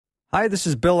Hi, this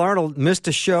is Bill Arnold. Missed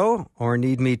a show or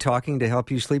need me talking to help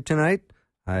you sleep tonight?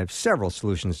 I have several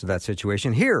solutions to that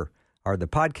situation. Here are the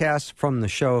podcasts from the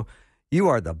show. You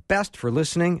are the best for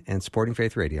listening and supporting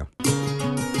Faith Radio.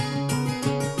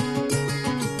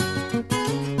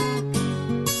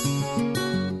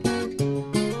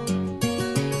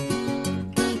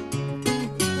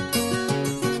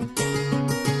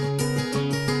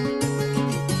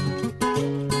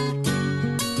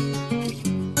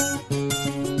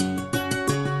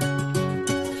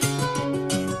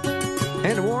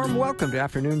 Welcome to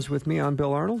Afternoons with me. I'm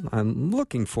Bill Arnold. I'm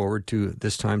looking forward to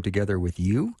this time together with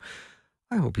you.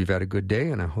 I hope you've had a good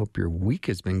day, and I hope your week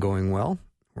has been going well.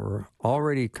 We're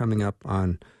already coming up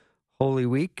on Holy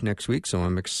Week next week, so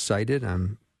I'm excited.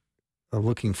 I'm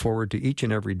looking forward to each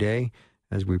and every day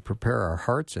as we prepare our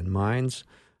hearts and minds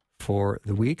for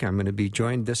the week. I'm going to be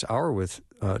joined this hour with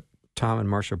Thom and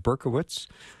Marsha Berkowitz,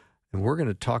 and we're going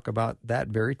to talk about that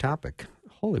very topic,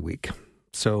 Holy Week.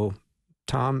 So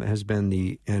Thom has been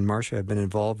and Marsha have been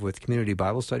involved with Community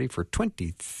Bible Study for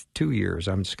 22 years.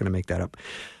 I'm just going to make that up.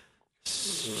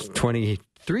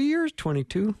 23 years?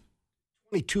 22?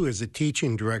 22 as a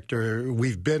teaching director.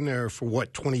 We've been there for,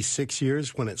 26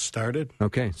 years when it started?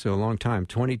 Okay, so a long time.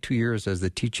 22 years as the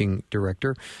teaching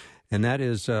director. And that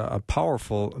is a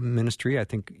powerful ministry. I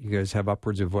think you guys have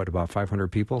upwards of, about 500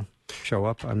 people show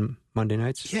up on Monday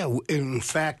nights? Yeah, in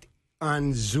fact,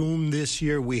 on Zoom this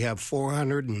year, we have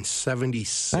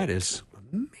 476. That is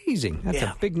amazing. That's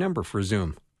a big number for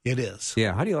Zoom. It is.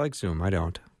 Yeah. How do you like Zoom? I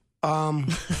don't. I'm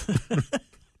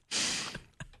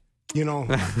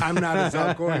not as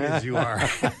outgoing as you are.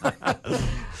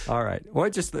 All right. Well,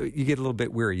 you get a little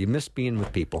bit weary. You miss being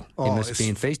with people. You miss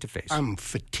being face-to-face. I'm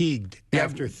fatigued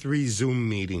after 3 Zoom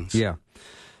meetings. Yeah.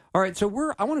 All right. So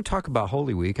I want to talk about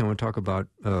Holy Week. I want to talk about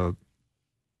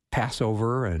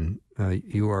Passover, and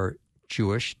you are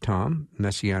Jewish, Thom,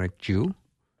 Messianic Jew.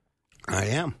 I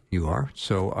am. You are.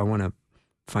 So I want to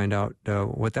find out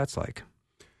what that's like.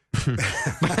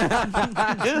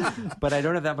 But I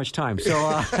don't have that much time.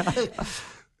 So,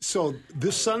 so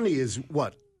this Sunday is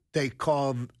what they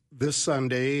call this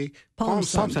Sunday Palm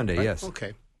Sunday. Right? Yes.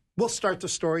 Okay. We'll start the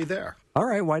story there. All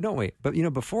right. Why don't we? But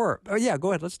before. Oh yeah.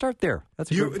 Go ahead. Let's start there.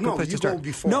 That's a good place to start. Go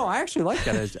before. No, I actually like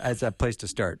that as a place to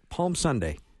start. Palm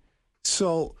Sunday.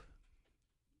 So,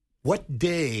 what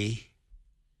day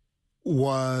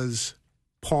was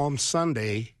Palm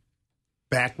Sunday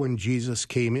back when Jesus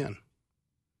came in?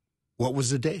 What was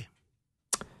the day?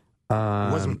 It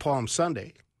wasn't Palm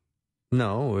Sunday.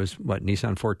 No, it was,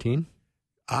 Nisan 14?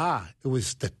 It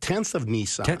was the 10th of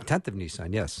Nisan. 10th of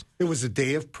Nisan, yes. It was a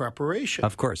day of preparation.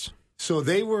 Of course. So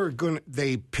they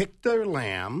picked their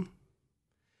lamb,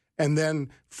 and then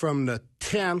from the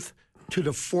 10th to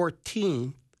the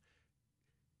 14th,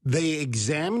 they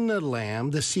examine the lamb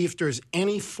to see if there's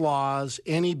any flaws,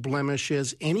 any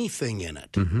blemishes, anything in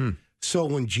it. Mm-hmm. So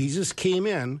when Jesus came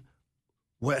in,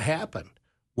 what happened?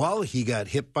 Well, he got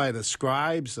hit by the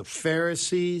scribes, the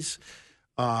Pharisees,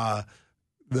 the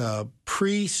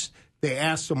priests. They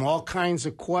asked him all kinds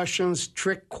of questions,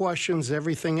 trick questions,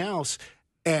 everything else.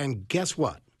 And guess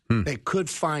what? They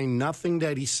could find nothing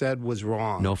that he said was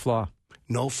wrong. No flaw.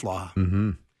 No flaw.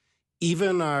 Mm-hmm.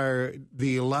 Even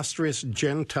the illustrious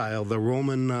Gentile, the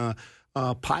Roman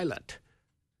Pilate,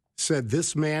 said,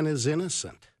 this man is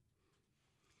innocent.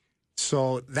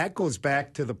 So that goes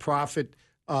back to the prophet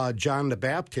John the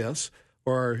Baptist,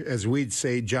 or as we'd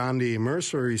say, John the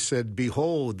Immerser. He said,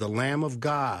 behold, the Lamb of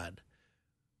God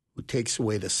who takes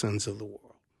away the sins of the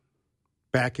world.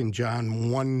 Back in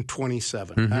John 1:27.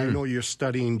 Mm-hmm. I know you're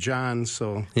studying John,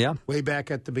 so way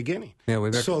back at the beginning. Yeah, way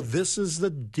back. So this is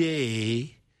the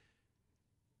day...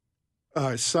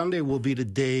 Sunday will be the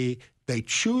day they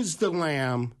choose the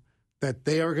lamb that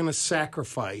they are going to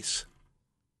sacrifice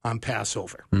on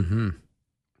Passover. Mm-hmm.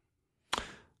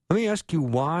 Let me ask you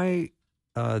why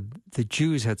the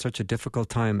Jews had such a difficult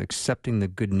time accepting the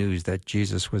good news that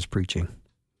Jesus was preaching.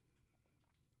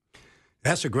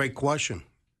 That's a great question.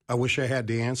 I wish I had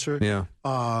the answer. Yeah.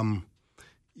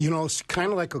 It's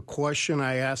kind of like a question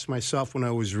I asked myself when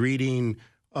I was reading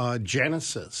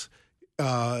Genesis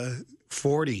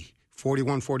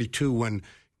 41, 42, when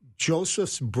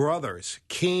Joseph's brothers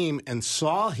came and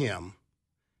saw him,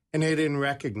 and they didn't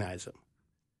recognize him.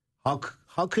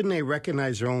 How couldn't they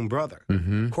recognize their own brother?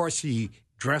 Mm-hmm. Of course, he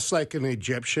dressed like an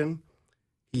Egyptian.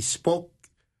 He spoke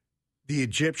the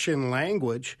Egyptian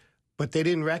language, but they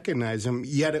didn't recognize him,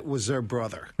 yet it was their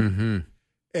brother. Mm-hmm.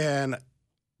 And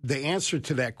the answer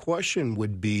to that question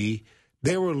would be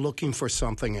they were looking for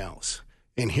something else.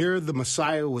 And here the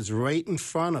Messiah was right in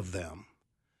front of them.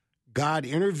 God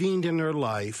intervened in their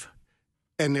life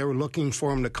and they were looking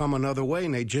for him to come another way,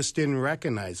 and they just didn't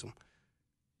recognize him.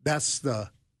 That's the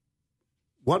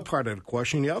one part of the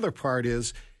question. The other part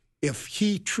is, if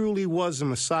he truly was the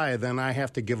Messiah, then I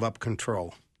have to give up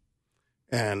control.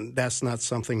 And that's not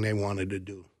something they wanted to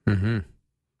do. Mm-hmm.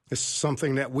 It's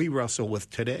something that we wrestle with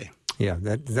today. Yeah,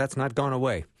 that's not gone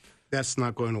away. That's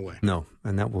not going away. No,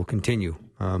 and that will continue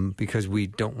because we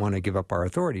don't want to give up our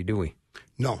authority, do we?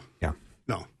 No. Yeah.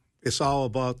 No. It's all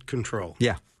about control.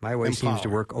 Yeah, my way and seems power. to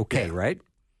work okay, Yeah. right?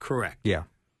 Correct. Yeah,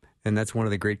 and that's one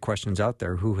of the great questions out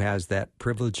there. Who has that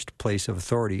privileged place of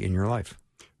authority in your life?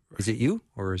 Right. Is it you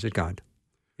or is it God?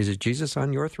 Is it Jesus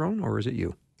on your throne or is it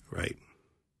you? Right.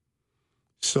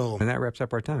 So, and that wraps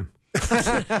up our time.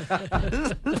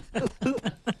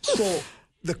 So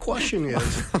the question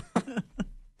is,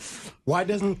 why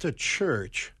doesn't the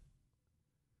church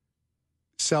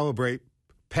celebrate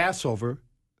Passover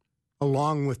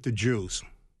along with the Jews?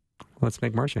 Let's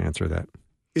make Marsha answer that.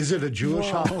 Is it a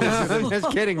Jewish holiday? Just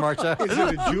kidding, Marsha. Is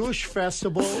it a Jewish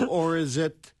festival or is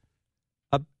it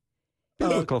a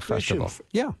biblical festival?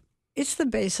 Yeah. It's the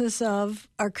basis of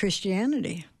our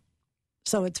Christianity.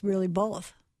 So it's really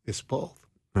both. It's both.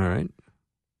 All right.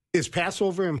 Is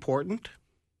Passover important?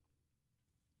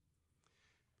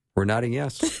 We're nodding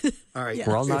yes. All right. Yeah.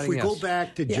 We're all If nodding we yes. go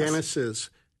back to Yes. Genesis,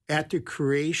 at the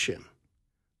creation,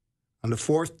 on the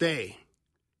fourth day,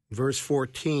 verse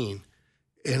 14,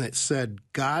 and it said,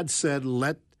 God said,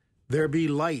 let there be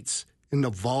lights in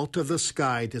the vault of the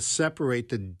sky to separate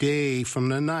the day from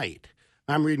the night.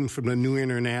 I'm reading from the New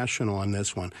International on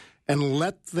this one. And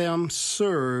let them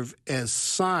serve as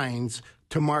signs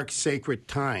to mark sacred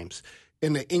times.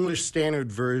 In the English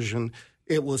Standard Version,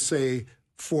 it will say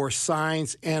for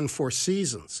signs and for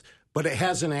seasons, but it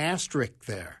has an asterisk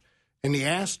there. And the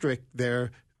asterisk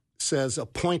there says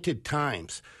appointed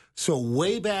times. So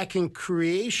way back in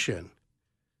creation,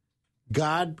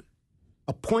 God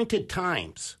appointed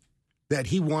times that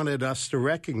he wanted us to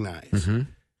recognize. Mm-hmm.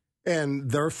 And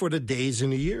they're for the days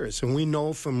and the years. And we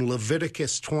know from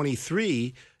Leviticus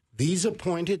 23, these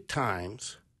appointed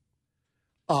times,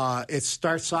 it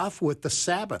starts off with the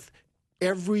Sabbath.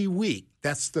 Every week,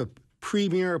 that's the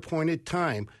premier appointed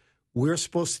time, we're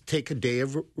supposed to take a day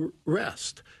of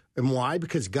rest. And why?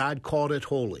 Because God called it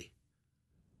holy.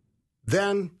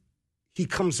 Then he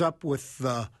comes up with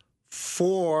the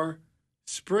 4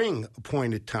 spring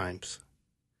appointed times.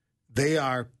 They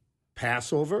are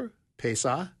Passover,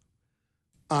 Pesach,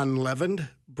 unleavened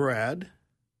bread,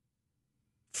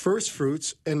 first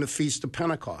fruits, and the Feast of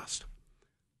Pentecost.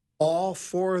 All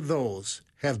 4 of those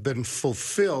have been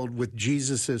fulfilled with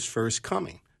Jesus' first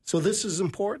coming. So this is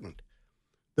important.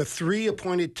 The 3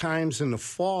 appointed times in the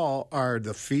fall are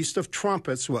the Feast of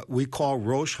Trumpets, what we call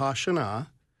Rosh Hashanah,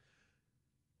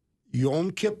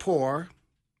 Yom Kippur,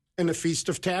 and the Feast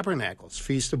of Tabernacles,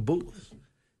 Feast of Booths.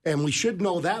 And we should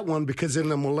know that one because in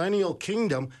the millennial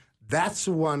kingdom, that's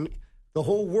the one, the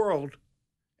whole world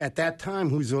at that time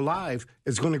who's alive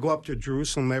is going to go up to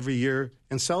Jerusalem every year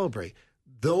and celebrate.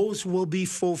 Those will be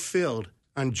fulfilled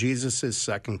on Jesus'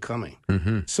 second coming.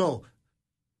 Mm-hmm. So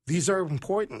these are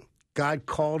important. God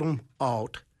called them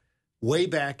out way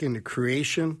back in the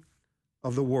creation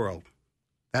of the world.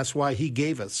 That's why he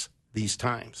gave us these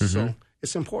times. Mm-hmm. So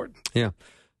it's important. Yeah.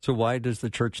 So why does the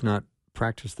church not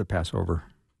practice the Passover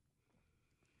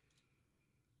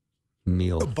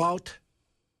meal? About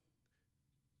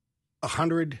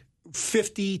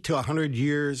 150 to 100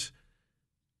 years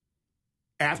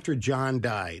after John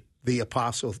died, the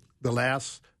apostle, the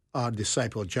last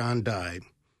disciple, John died,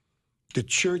 the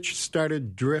church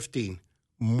started drifting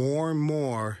more and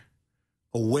more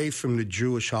away from the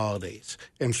Jewish holidays.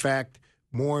 In fact,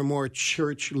 more and more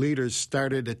church leaders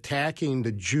started attacking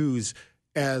the Jews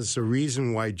as the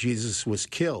reason why Jesus was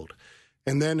killed.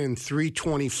 And then in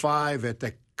 325 at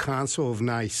the Council of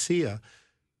Nicaea,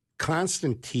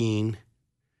 Constantine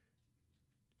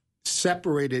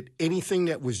separated anything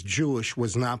that was Jewish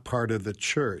was not part of the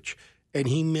church. And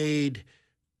he made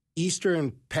Easter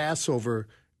and Passover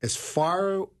as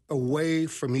far away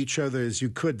from each other as you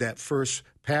could, that first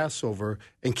Passover,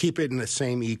 and keep it in the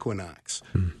same equinox.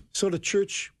 So the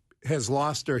church has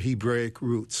lost their Hebraic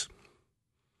roots.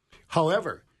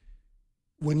 However,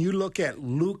 when you look at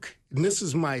Luke, and this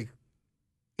is my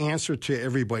answer to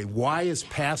everybody, why is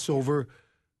Passover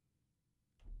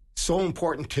so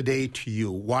important today to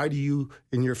you? Why do you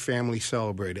and your family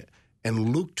celebrate it?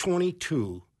 And Luke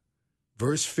 22,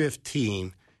 verse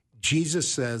 15, Jesus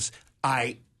says,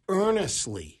 I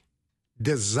earnestly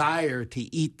desire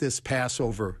to eat this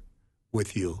Passover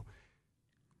with you.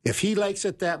 If he likes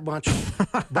it that much,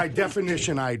 by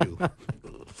definition, I do.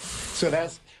 So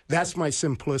that's my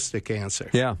simplistic answer.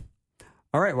 Yeah.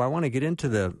 All right. Well, I want to get into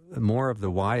the more of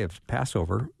the why of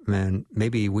Passover, and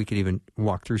maybe we could even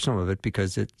walk through some of it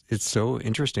because it's so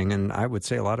interesting. And I would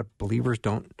say a lot of believers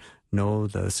don't know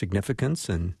the significance,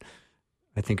 and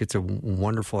I think it's a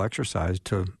wonderful exercise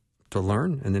to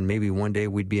learn. And then maybe one day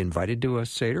we'd be invited to a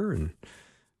Seder. And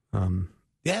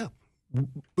yeah,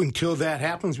 until that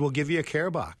happens, we'll give you a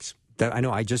care box. That I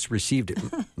know. I just received it.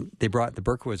 The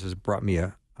Berkowitzes brought me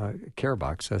a care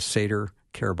box, a Seder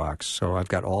care box. So I've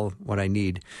got all what I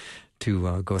need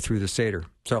to go through the Seder.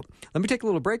 So let me take a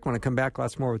little break. When I come back,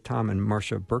 lots more with Tom and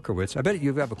Marsha Berkowitz. I bet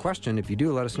you have a question. If you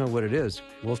do, let us know what it is.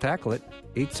 We'll tackle it.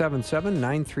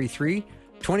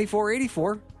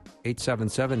 877-933-2484.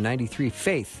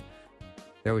 877-93-FAITH.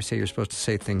 They always say you're supposed to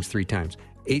say things 3 times.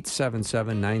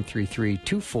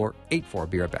 877-933-2484.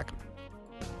 Be right back.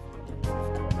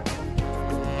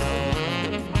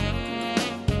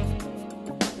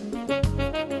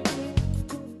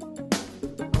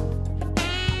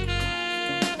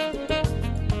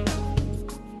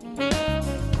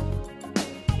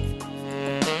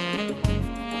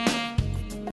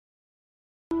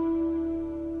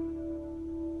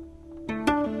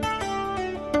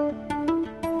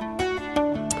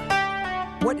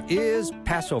 What is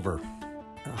Passover?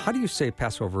 How do you say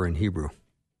Passover in Hebrew?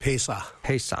 Pesach.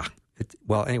 Pesach.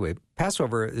 Well, anyway,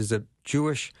 Passover is a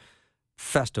Jewish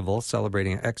festival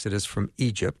celebrating Exodus from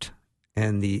Egypt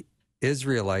and the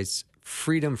Israelites'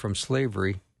 freedom from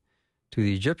slavery to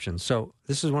the Egyptians. So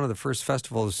this is one of the first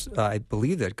festivals, I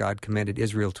believe, that God commanded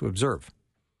Israel to observe.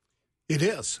 It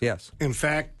is. Yes. In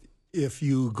fact, if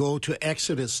you go to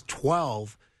Exodus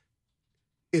 12,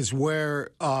 is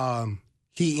where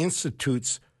he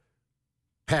institutes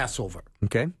Passover.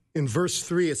 Okay. In verse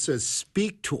 3, it says,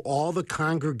 "Speak to all the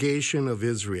congregation of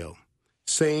Israel,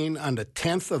 saying, on the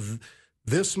 10th of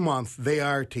this month they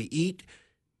are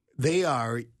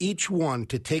each one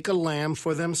to take a lamb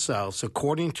for themselves,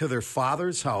 according to their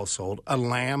father's household, a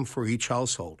lamb for each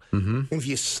household." And if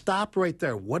you stop right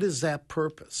there, what is that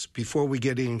purpose? Before we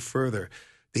get any further,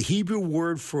 the Hebrew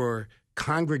word for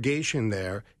congregation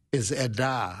there is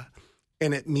edah,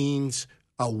 and it means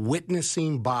a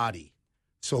witnessing body.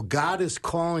 So God is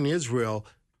calling Israel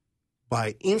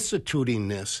by instituting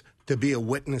this to be a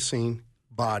witnessing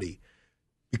body.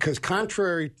 Because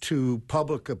contrary to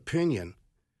public opinion,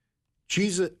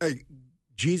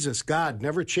 Jesus, God,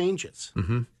 never changes.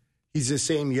 He's the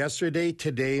same yesterday,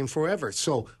 today, and forever.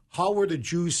 So how were the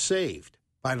Jews saved?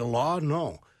 By the law?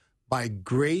 No. By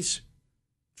grace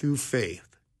through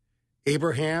faith.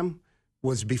 Abraham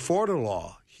was before the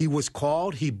law. He was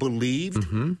called, he believed,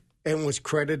 and was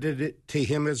credited to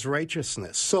him as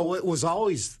righteousness. So it was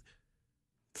always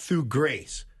through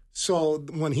grace. So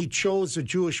when he chose the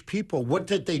Jewish people, what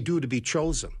did they do to be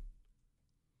chosen?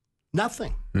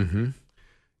 Nothing.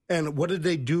 And what did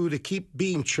they do to keep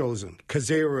being chosen? Because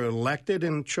they were elected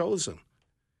and chosen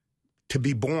to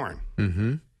be born.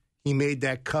 He made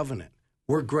that covenant.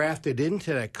 We're grafted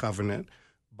into that covenant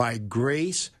by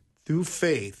grace through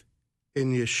faith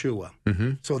in Yeshua.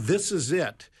 So this is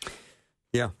it.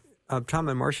 Yeah. Tom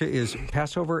and Marsha, is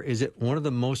Passover, is it one of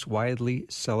the most widely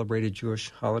celebrated Jewish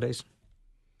holidays?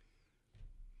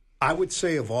 I would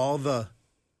say of all the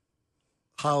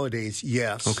holidays,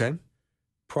 yes. Okay.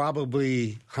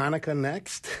 Probably Hanukkah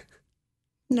next.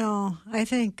 No, I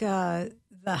think the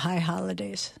high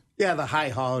holidays. Yeah, the high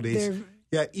holidays.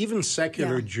 Even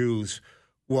secular Jews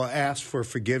will ask for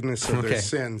forgiveness of their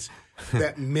sins,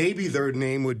 that maybe their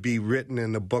name would be written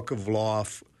in the book of law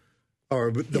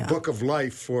or the book of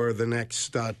life for the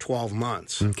next 12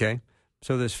 months. Okay.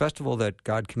 So this festival that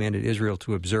God commanded Israel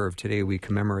to observe, today we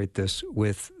commemorate this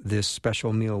with this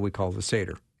special meal we call the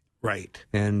Seder. Right.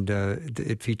 And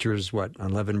it features,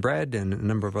 unleavened bread and a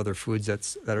number of other foods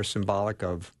that are symbolic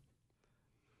of...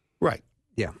 Right.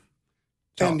 Yeah.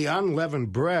 And the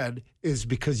unleavened bread is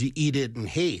because you eat it in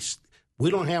haste.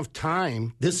 We don't have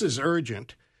time. This is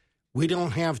urgent. We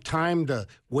don't have time to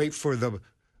wait for the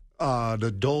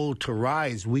dough to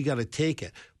rise. We got to take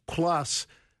it. Plus,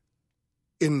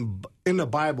 in the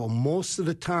Bible, most of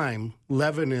the time,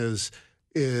 leaven is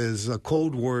a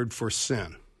code word for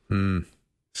sin.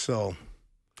 So,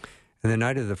 and the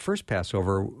night of the first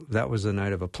Passover, that was the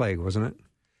night of a plague, wasn't it?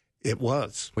 It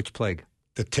was. Which plague?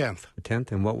 The 10th. The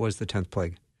 10th? And what was the 10th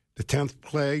plague? The 10th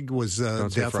plague was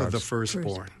the death of the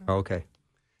firstborn. Oh, okay.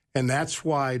 And that's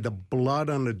why the blood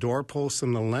on the doorpost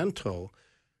and the lintel,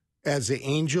 as the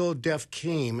angel of death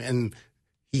came and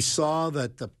he saw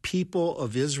that the people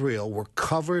of Israel were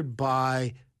covered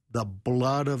by the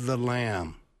blood of the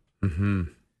Lamb.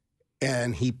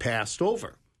 And he passed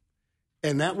over.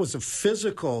 And that was a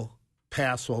physical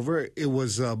Passover. It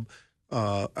was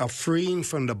a freeing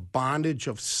from the bondage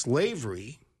of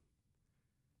slavery.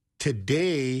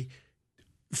 Today,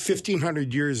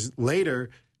 1,500 years later,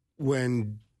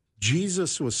 when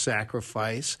Jesus was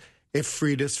sacrificed, it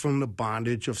freed us from the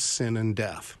bondage of sin and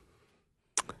death.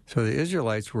 So the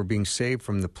Israelites were being saved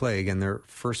from the plague, and their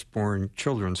firstborn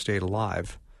children stayed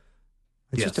alive.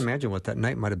 Just imagine what that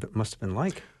night must have been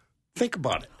like. Think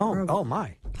about it. Oh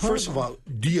my! First of all,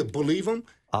 do you believe them?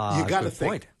 You got to think.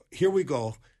 Point. Here we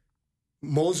go.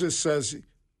 Moses says,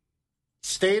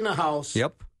 "Stay in the house.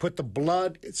 Yep. Put the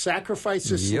blood. Sacrifice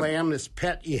this lamb, this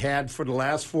pet you had for the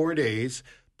last 4 days.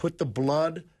 Put the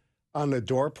blood on the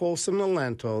doorposts and the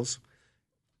lintels,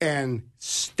 and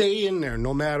stay in there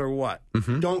no matter what.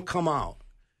 Don't come out."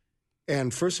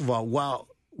 And first of all,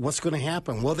 what's going to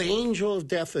happen? Well, the angel of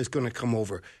death is going to come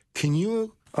over. Can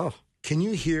you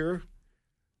hear,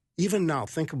 even now,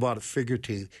 think about it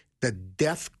figuratively, the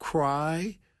death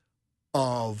cry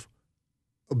of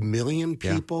 1 million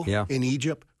people in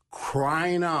Egypt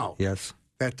crying out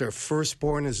that their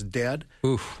firstborn is dead?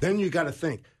 Oof. Then you got to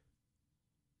think,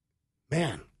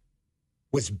 man,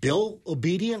 was Bill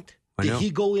obedient? Did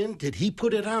he go in? Did he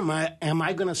put it on? Am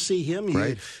I going to see him?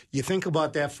 You think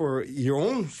about that for your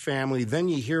own family, then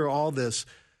you hear all this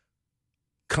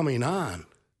coming on.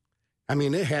 I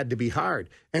mean, it had to be hard.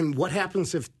 And what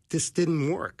happens if this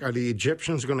didn't work? Are the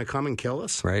Egyptians going to come and kill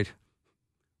us? Right.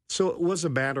 So it was a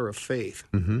matter of faith.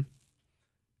 Mm-hmm.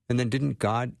 And then didn't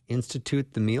God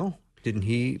institute the meal? Didn't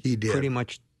he did. Pretty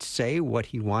much say what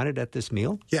he wanted at this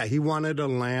meal? Yeah, he wanted a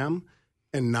lamb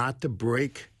and not to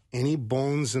break any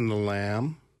bones in the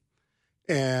lamb.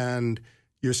 And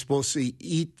you're supposed to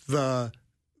eat the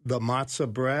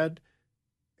matzah bread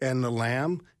and the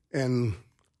lamb. And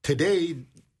today,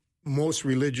 most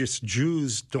religious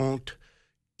Jews don't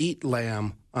eat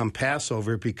lamb on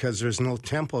Passover because there's no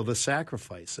temple to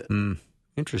sacrifice it.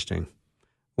 Interesting.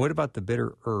 What about the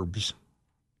bitter herbs?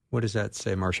 What does that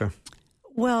say, Marsha?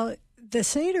 Well, the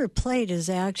Seder plate is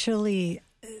actually,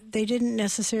 they didn't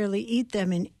necessarily eat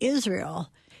them in Israel,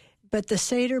 but the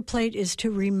Seder plate is to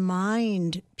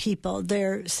remind people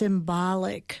they're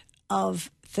symbolic of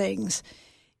things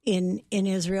in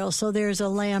Israel. So there's a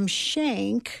lamb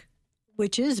shank,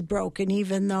 which is broken,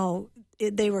 even though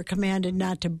they were commanded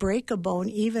not to break a bone.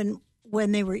 Even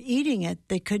when they were eating it,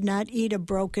 they could not eat a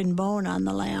broken bone on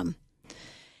the lamb.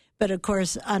 But of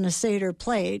course, on a Seder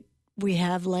plate, we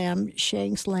have lamb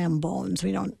shanks, lamb bones.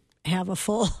 We don't have a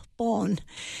full bone.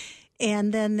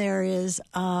 And then there is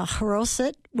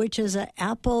haroset, which is an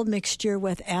apple mixture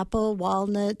with apple,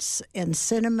 walnuts, and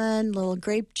cinnamon, little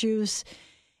grape juice.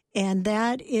 And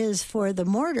that is for the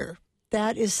mortar.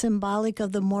 That is symbolic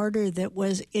of the mortar that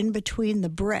was in between the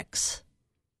bricks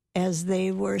as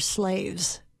they were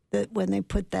slaves, that when they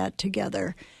put that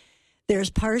together. There's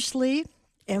parsley,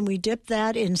 and we dip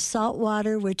that in salt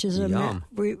water, which is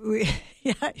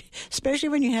especially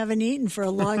when you haven't eaten for a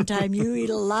long time, you eat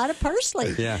a lot of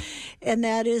parsley. Yeah. And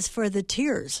that is for the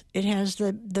tears. It has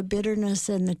the bitterness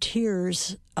and the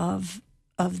tears of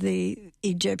the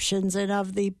Egyptians and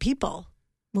of the people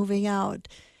moving out.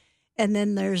 And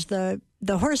then there's the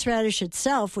horseradish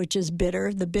itself, which is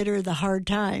bitter, the hard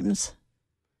times.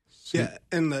 Yeah,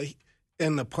 and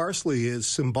the parsley is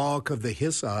symbolic of the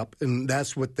hyssop, and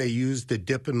that's what they use to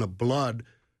dip in the blood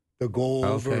to go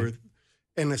over. Okay.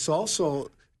 And it's also,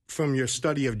 from your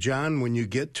study of John, when you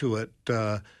get to it,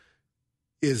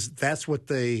 that's what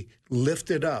they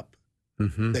lifted up,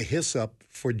 the hyssop,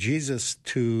 for Jesus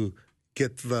to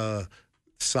get the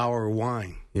sour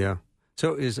wine. Yeah.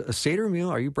 So is a Seder meal,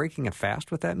 are you breaking a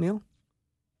fast with that meal?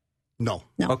 No.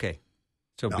 Okay.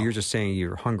 So No. But you're just saying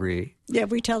you're hungry. Yeah,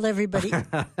 we tell everybody,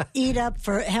 eat up,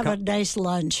 have a nice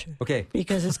lunch. Okay.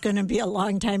 Because it's going to be a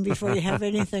long time before you have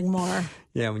anything more.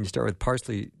 Yeah, when you start with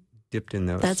parsley dipped in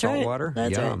the That's salt right. water.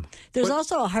 That's Yum. right. There's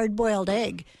also a hard-boiled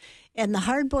egg. And the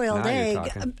hard-boiled Now you're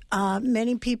egg, talking.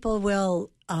 many people will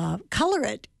color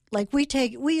it. Like we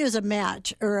use a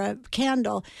match or a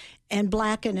candle and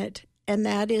blacken it. And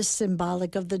that is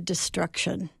symbolic of the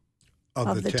destruction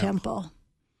of the temple.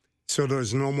 So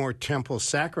there's no more temple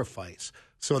sacrifice.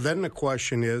 So then the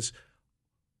question is,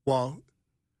 well,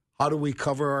 how do we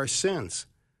cover our sins?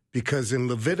 Because in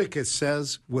Leviticus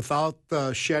says, without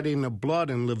the shedding of blood,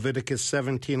 in Leviticus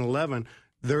 17:11,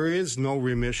 there is no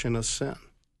remission of sin.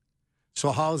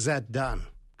 So how is that done?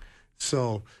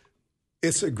 So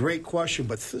it's a great question,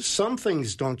 but some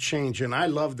things don't change. And I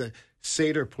love the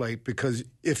Seder plate because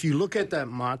if you look at that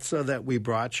matzah that we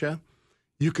brought you,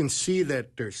 you can see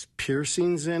that there's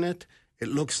piercings in it. It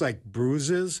looks like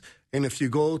bruises. And if you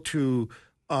go to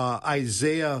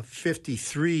Isaiah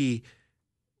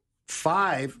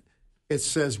 53:5, it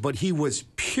says, but he was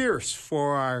pierced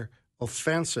for our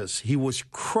offenses. He was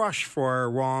crushed for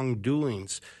our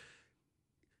wrongdoings.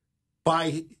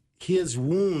 By his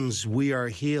wounds we are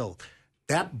healed.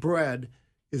 That bread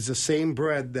is the same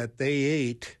bread that they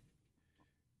ate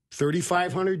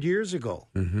 3,500 years ago.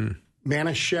 Mm-hmm.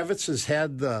 Manischewitz has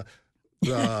had the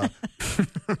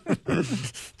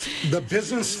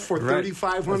business for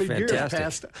 3,500 years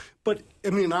past. But,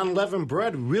 I mean, unleavened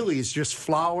bread really is just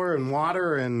flour and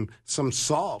water and some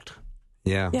salt.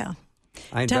 Yeah.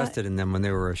 I invested in them when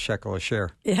they were a shekel a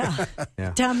share. Yeah.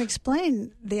 Tom,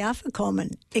 explain the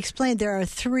afikomen. Explain, there are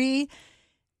 3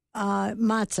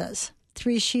 matzahs,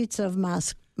 3 sheets of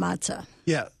matzah.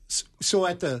 Yeah. So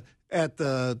at the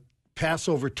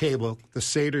Passover table, the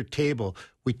Seder table,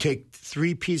 we take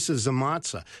 3 pieces of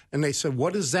matzah. And they said,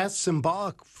 what is that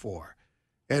symbolic for?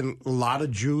 And a lot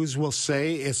of Jews will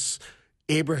say it's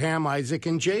Abraham, Isaac,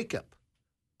 and Jacob.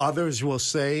 Others will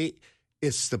say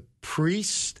it's the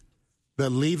priests, the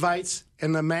Levites,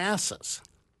 and the masses.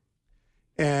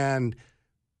 And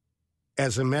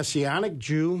as a Messianic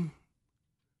Jew,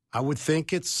 I would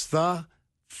think it's the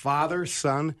Father,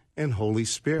 Son, and Holy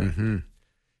Spirit. Mm-hmm.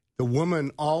 The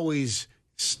woman always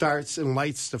starts and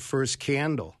lights the first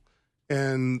candle.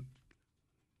 And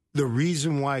the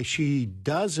reason why she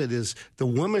does it is the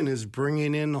woman is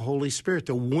bringing in the Holy Spirit.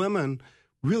 The women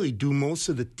really do most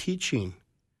of the teaching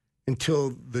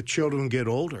until the children get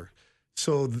older.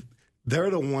 So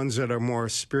they're the ones that are more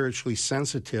spiritually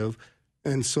sensitive,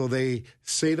 and so they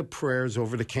say the prayers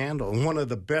over the candle. And one of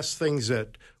the best things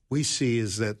that we see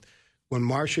is that when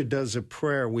Marsha does a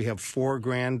prayer, we have 4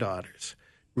 granddaughters,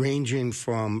 ranging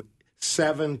from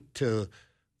 7 to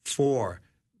 4.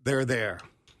 They're there.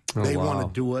 They want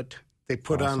to do it. They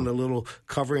put on the little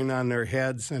covering on their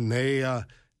heads, and they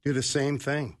do the same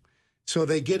thing. So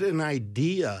they get an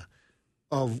idea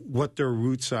of what their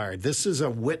roots are. This is a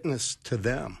witness to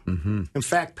them. Mm-hmm. In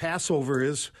fact, Passover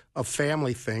is a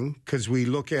family thing, because we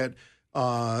look at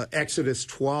Exodus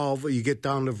 12, you get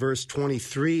down to verse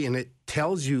 23, and it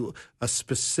tells you a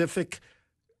specific,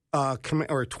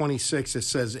 or 26, it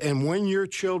says, and when your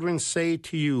children say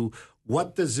to you,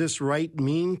 what does this rite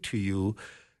mean to you?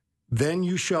 Then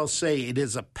you shall say, it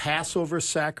is a Passover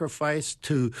sacrifice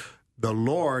to the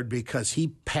Lord, because he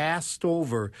passed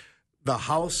over the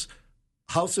houses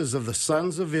of the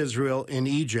sons of Israel in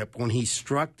Egypt when he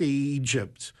struck the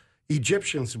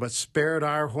Egyptians, but spared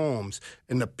our homes.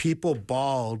 And the people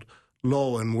bowed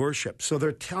low and worshiped. So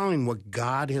they're telling what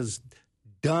God has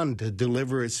done to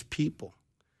deliver his people.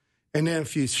 And then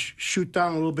if you shoot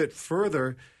down a little bit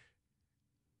further,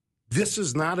 this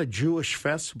is not a Jewish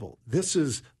festival. This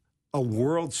is a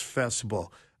world's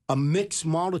festival. A mixed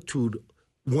multitude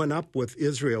went up with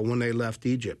Israel when they left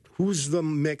Egypt. Who's the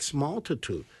mixed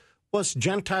multitude? Well, it's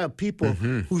Gentile people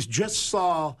who just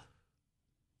saw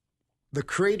the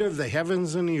creator of the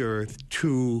heavens and the earth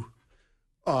to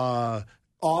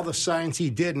all the signs he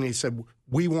did, and he said,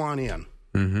 we want in.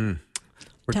 Mm-hmm.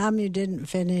 Tom, you didn't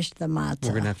finish the matzah.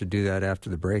 We're going to have to do that after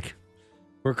the break.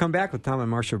 We'll come back with Tom and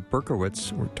Marsha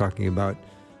Berkowitz. We're talking about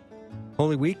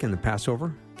Holy Week and the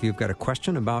Passover. If you've got a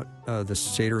question about the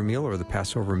Seder meal or the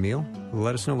Passover meal,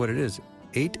 let us know what it is.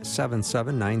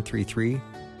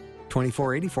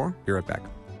 877-933-2484. Be right back.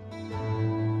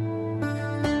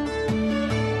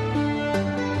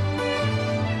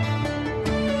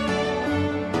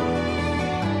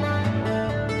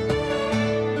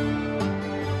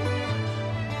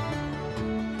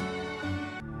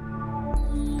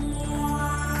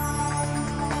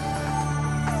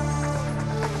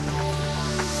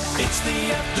 It's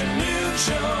the afternoon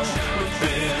show with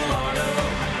Bill Arno.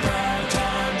 Prime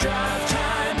time, drive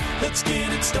time. Let's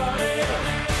get it started.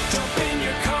 Jump in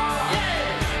your car.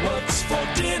 Yeah. What's for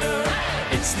dinner?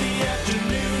 Hey. It's the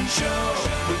afternoon show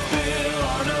with Bill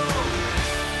Arno.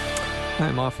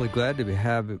 I'm awfully glad to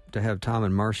have Tom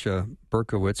and Marsha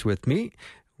Berkowitz with me.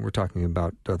 We're talking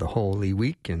about the Holy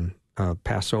Week and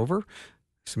Passover.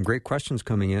 Some great questions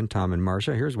coming in, Tom and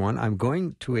Marsha. Here's one. I'm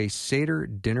going to a Seder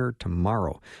dinner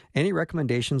tomorrow. Any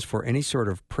recommendations for any sort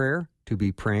of prayer to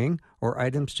be praying or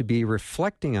items to be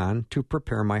reflecting on to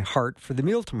prepare my heart for the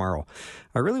meal tomorrow?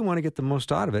 I really want to get the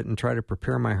most out of it and try to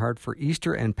prepare my heart for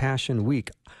Easter and Passion Week.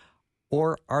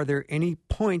 Or are there any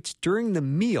points during the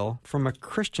meal from a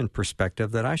Christian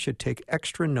perspective that I should take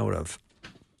extra note of?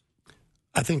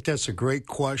 I think that's a great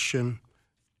question.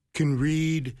 Can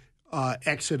read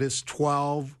Exodus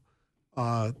 12,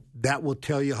 that will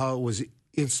tell you how it was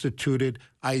instituted.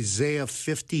 Isaiah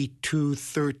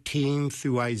 52:13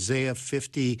 through Isaiah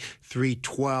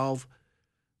 53:12.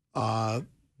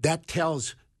 That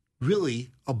tells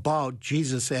really about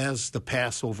Jesus as the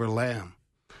Passover lamb.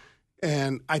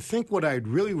 And I think what I'd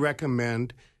really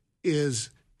recommend is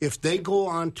if they go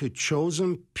on to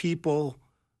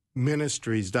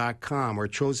chosenpeopleministries.com or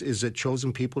is it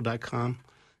chosenpeople.com?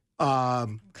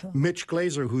 Cool. Mitch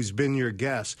Glazer, who's been your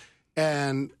guest,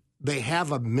 and they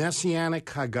have a Messianic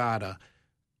Haggadah.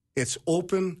 It's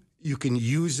open. You can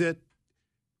use it,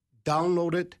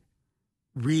 download it,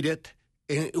 read it,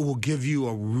 and it will give you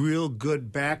a real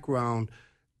good background.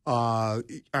 I'm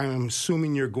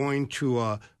assuming you're going to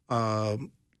a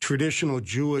traditional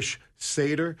Jewish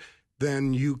Seder,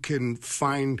 then you can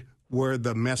find where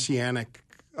the Messianic,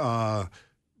 the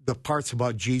parts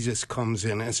about Jesus comes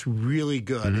in. It's really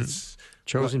good. It's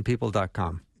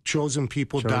Chosenpeople.com.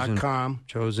 Chosenpeople.com.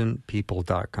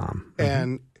 Chosenpeople.com.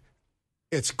 And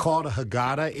it's called a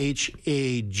Haggadah,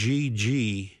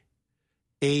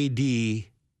 Haggadah.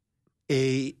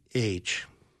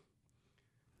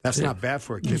 That's not bad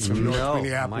for a kid from North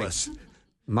Minneapolis.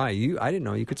 I didn't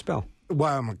know you could spell.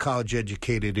 Well, I'm a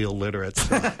college-educated illiterate.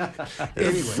 So.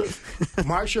 Anyway,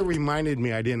 Marsha reminded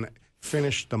me I didn't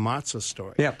finish the matzah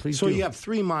story. Yeah, please So do. you have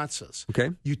 3 matzahs. Okay.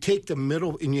 You take the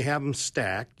middle and you have them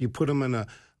stacked. You put them in a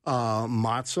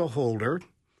matzah holder,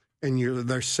 and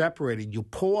they're separated. You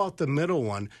pull out the middle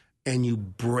one, and you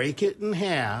break it in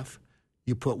half.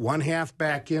 You put one half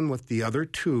back in with the other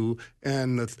 2,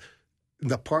 and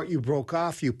the part you broke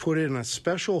off, you put it in a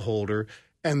special holder,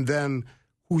 and then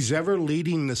who's ever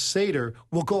leading the Seder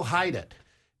will go hide it.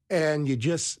 And you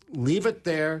just leave it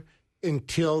there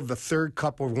until the 3rd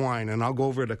cup of wine, and I'll go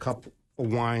over the cup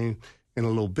of wine in a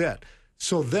little bit.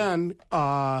 So then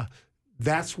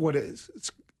that's what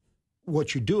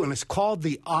what you do, and it's called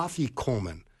the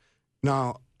afikomen.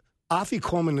 Now,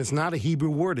 afikomen is not a Hebrew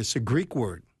word, it's a Greek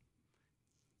word.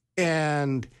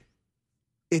 And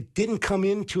it didn't come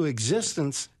into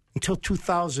existence until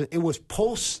 2000. It was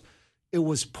post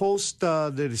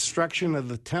the destruction of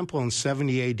the temple in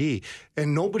 70 A.D.,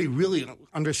 and nobody really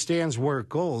understands where it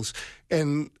goes.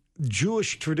 And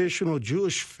traditional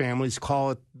Jewish families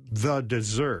call it the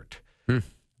dessert.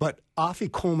 But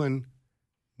afikomen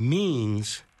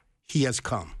means he has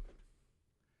come.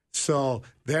 So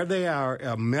there they are,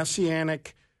 a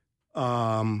messianic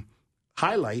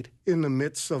highlight in the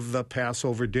midst of the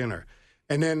Passover dinner.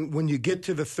 And then when you get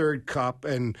to the 3rd cup,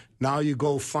 and now you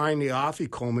go find the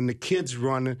afikomen, the kids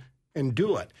run and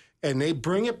do it. And they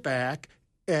bring it back,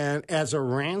 and as a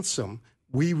ransom,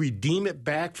 we redeem it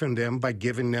back from them by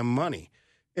giving them money.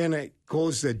 And it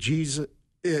goes that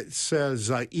it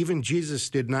says, even Jesus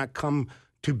did not come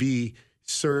to be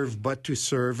served, but to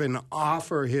serve and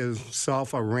offer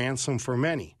himself a ransom for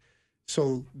many.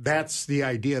 So that's the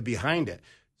idea behind it.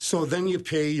 So then you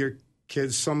pay your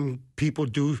kids. Some people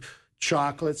do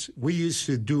chocolates. We used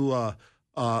to do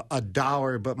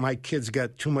 $1, but my kids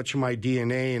got too much of my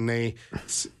DNA, and they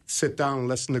sit down and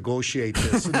let's negotiate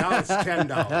this. So now it's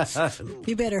 $10.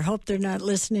 You better hope they're not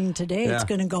listening today. Yeah. It's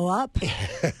going to go up.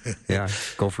 Yeah,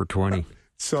 go for 20.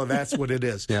 So that's what it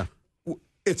is. Yeah.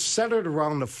 It's centered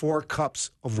around the 4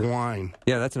 cups of wine.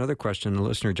 Yeah, that's another question. The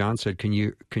listener, John, said, can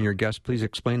your guest please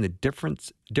explain the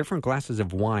different glasses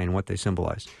of wine, what they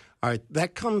symbolize? All right,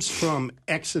 that comes from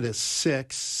Exodus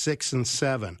 6 and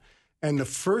 7. And the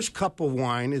first cup of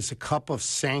wine is a cup of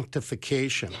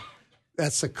sanctification.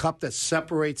 That's a cup that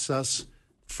separates us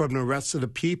from the rest of the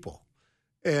people.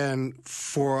 And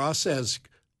for us as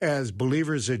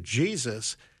believers of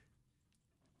Jesus,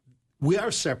 we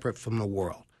are separate from the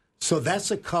world. So that's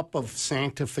a cup of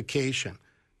sanctification.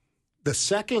 The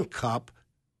second cup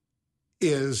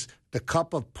is the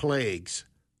cup of plagues,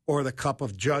 or the cup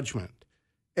of judgment.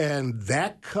 And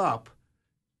that cup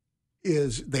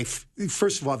is,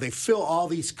 first of all, they fill all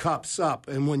these cups up,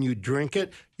 and when you drink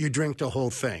it, you drink the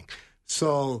whole thing.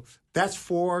 So that's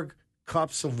 4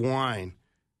 cups of wine.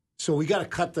 So we got to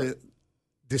cut the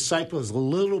disciples a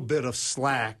little bit of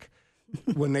slack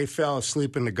when they fell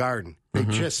asleep in the garden. They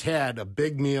just had a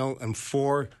big meal and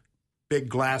 4 big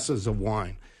glasses of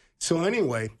wine. So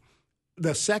anyway,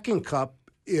 the second cup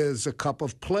is a cup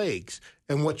of plagues.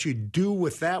 And what you do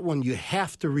with that one, you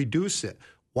have to reduce it.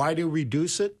 Why do you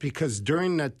reduce it? Because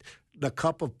during the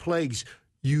cup of plagues,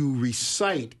 you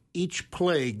recite each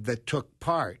plague that took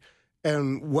part.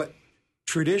 And what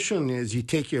tradition is, you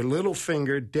take your little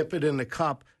finger, dip it in the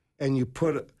cup, and you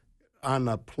put it on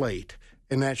a plate.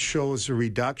 And that shows a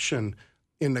reduction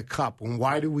in the cup. And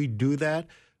why do we do that?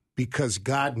 Because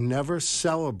God never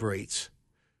celebrates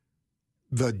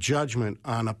the judgment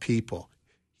on a people.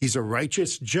 He's a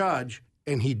righteous judge,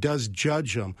 and he does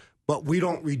judge them, but we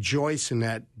don't rejoice in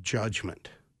that judgment.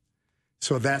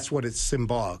 So that's what it's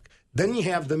symbolic. Then you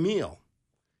have the meal.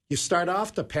 you start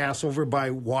off the Passover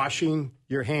by washing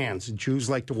your hands. Jews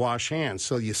like to wash hands.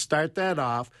 So you start that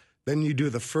off. Then you do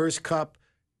the first cup.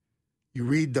 You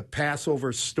read the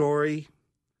Passover story.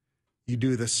 You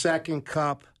do the second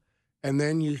cup. And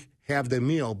then you have the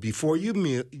meal. Before you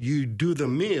do the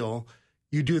meal,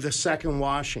 you do the second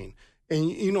washing.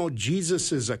 And,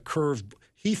 Jesus is a curve.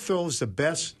 He throws the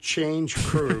best change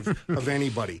curve of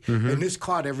anybody. And this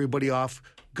caught everybody off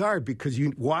guard because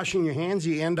you washing your hands,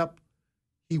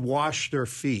 he washed their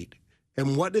feet.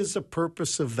 And what is the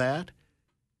purpose of that?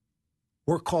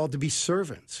 We're called to be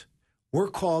servants. We're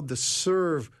called to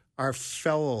serve our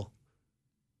fellow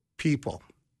people,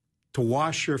 to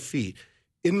wash your feet.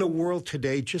 In the world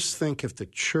today, just think if the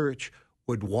church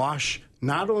would wash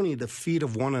not only the feet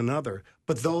of one another,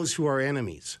 but those who are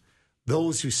enemies,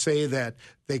 those who say that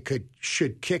they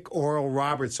should kick Oral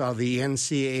Roberts out of the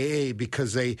NCAA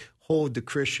because they hold the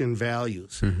Christian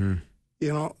values.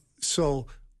 So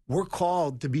we're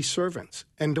called to be servants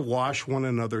and to wash one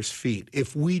another's feet.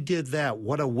 If we did that,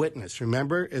 what a witness.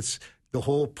 Remember, it's the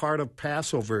whole part of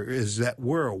Passover is that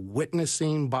we're a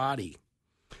witnessing body.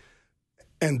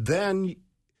 And then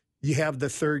you have the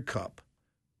third cup.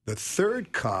 The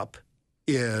third cup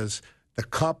is the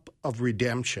cup of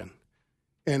redemption.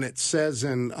 And it says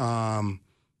in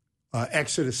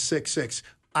Exodus 6:6,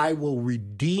 I will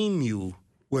redeem you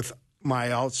with my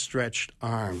outstretched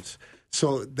arms.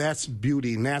 So that's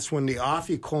beauty. And that's when the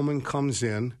Afikomen comes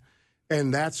in.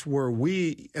 And that's where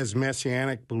we, as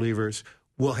Messianic believers,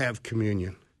 will have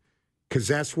communion. Because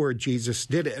that's where Jesus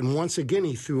did it. And once again,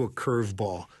 he threw a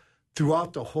curveball.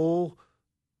 Throughout the whole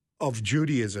of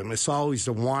Judaism, it's always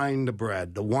the wine, the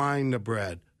bread, the wine, the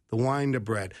bread, the wine, the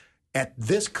bread. At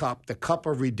this cup, the cup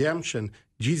of redemption,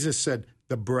 Jesus said,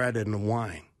 the bread and the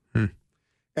wine.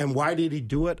 And why did he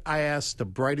do it? I asked the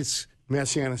brightest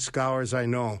Messianic scholars I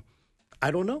know.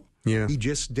 I don't know. Yeah. He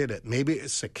just did it. Maybe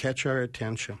it's to catch our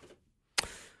attention.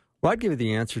 Well, I'd give you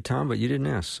the answer, Tom, but you didn't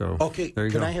ask, so Okay, there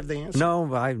you can go. I have the answer?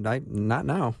 No, I not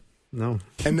now. No.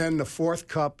 And then the fourth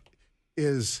cup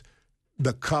is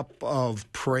the cup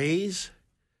of praise.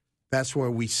 That's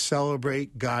where we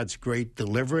celebrate God's great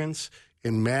deliverance.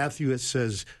 In Matthew, it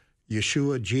says,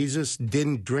 Yeshua, Jesus,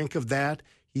 didn't drink of that.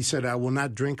 He said, I will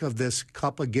not drink of this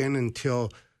cup again until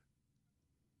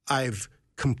I've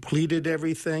completed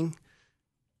everything.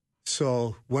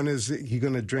 So when is he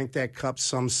going to drink that cup?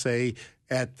 Some say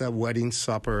at the wedding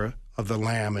supper of the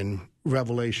Lamb, and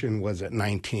Revelation was at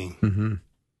 19.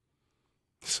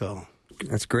 So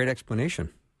That's a great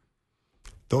explanation.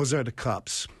 those are the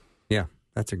cups. Yeah,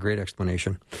 that's a great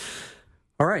explanation.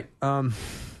 All right.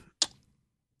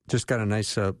 Just got a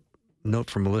nice note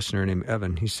from a listener named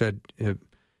Evan. He said,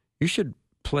 you should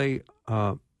play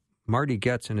Marty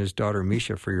Getz and his daughter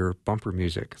Misha for your bumper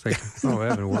music. It's like, oh,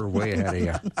 Evan, we're way ahead of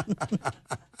you.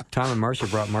 Tom and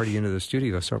Marsha brought Marty into the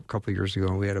studio a couple of years ago,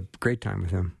 and we had a great time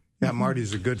with him. Yeah,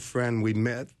 Marty's a good friend. We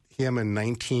met him in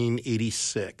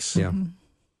 1986. Yeah.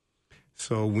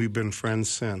 So we've been friends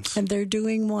since. And they're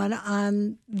doing one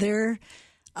on their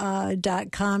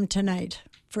 .com tonight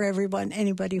for everyone,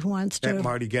 anybody who wants to. At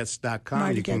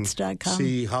MartyGetz.com, you can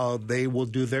see how they will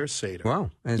do their Seder. Wow.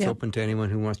 And it's open to anyone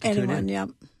who wants to tune in. Yep.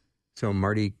 So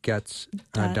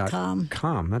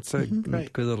MartyGetz.com. That's a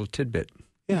good little tidbit.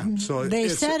 Yeah. So They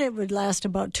said it would last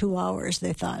about 2 hours,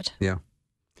 they thought. Yeah.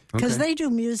 Because Okay. they do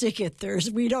music at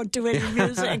theirs. We don't do any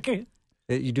music.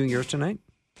 You doing yours tonight?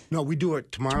 No, we do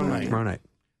it tomorrow night. Tomorrow night.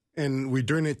 And we're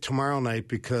doing it tomorrow night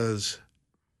because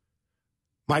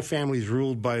my family's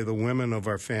ruled by the women of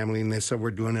our family, and they said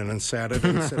we're doing it on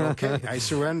Saturday. I said, okay, I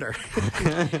surrender.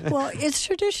 Well, it's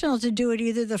traditional to do it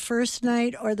either the first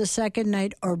night or the second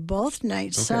night or both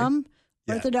nights. Okay. Some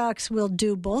Yeah. Orthodox will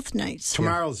do both nights.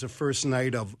 Tomorrow's the first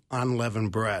night of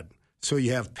unleavened bread. So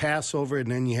you have Passover,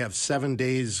 and then you have 7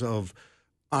 days of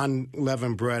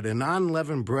unleavened bread. And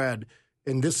unleavened bread,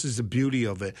 and this is the beauty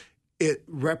of it, it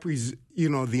represents,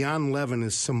 the unleavened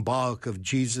is symbolic of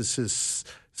Jesus'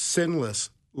 sinless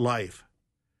life.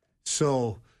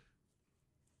 So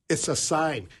it's a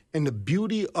sign. And the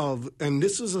beauty of, and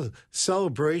this is a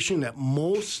celebration that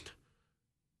most,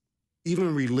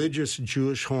 even religious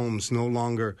Jewish homes no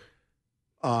longer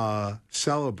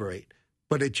celebrate.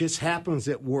 But it just happens,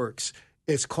 it works.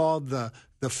 It's called the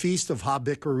Feast of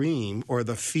HaBikurim, or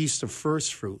the Feast of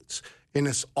First Fruits. And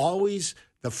it's always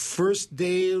the first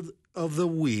day of the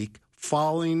week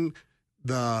following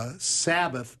the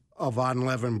Sabbath of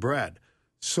unleavened bread.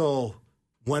 So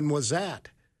when was that?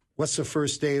 What's the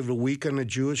first day of the week on the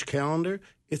Jewish calendar?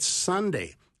 It's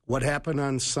Sunday. What happened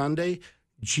on Sunday?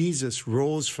 Jesus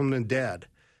rose from the dead.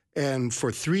 And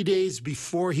for 3 days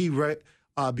before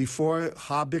before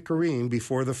HaBikurim,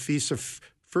 before the Feast of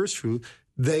first fruit,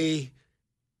 they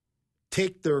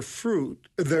take their fruit,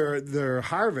 their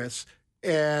harvest,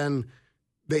 and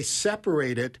they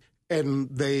separate it, and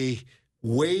they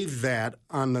wave that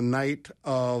on the night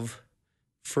of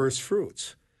first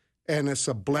fruits. And it's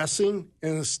a blessing,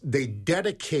 and they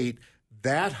dedicate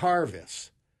that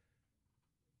harvest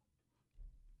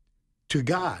to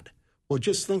God. Well,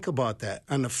 just think about that.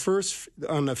 On the Feast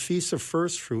of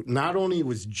First Fruit, not only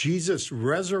was Jesus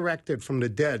resurrected from the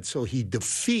dead, so he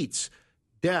defeats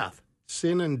death,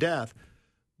 sin and death,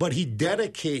 but he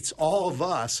dedicates all of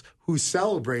us who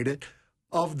celebrate it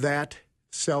of that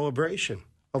celebration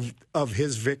of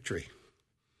his victory.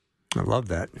 I love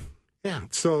that. Yeah,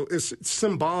 so it's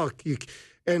symbolic,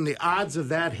 and the odds of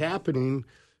that happening.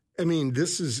 I mean,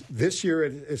 this year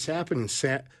it's happening.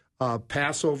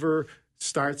 Passover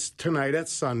starts tonight at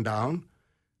sundown.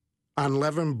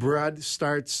 Unleavened bread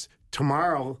starts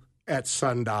tomorrow at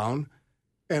sundown,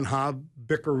 and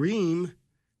Bikurim,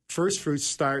 first fruit,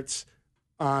 starts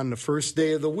on the first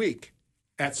day of the week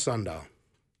at sundown.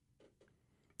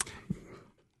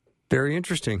 Very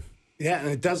interesting. Yeah, and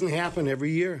it doesn't happen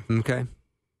every year. Okay.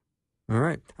 All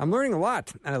right. I'm learning a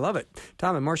lot, and I love it.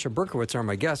 Thom and Marsha Berkowitz are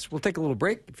my guests. We'll take a little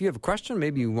break. If you have a question,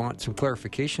 maybe you want some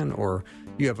clarification, or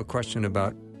you have a question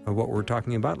about what we're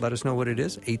talking about, let us know what it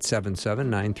is.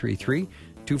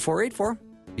 877-933-2484.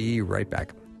 Be right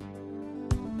back.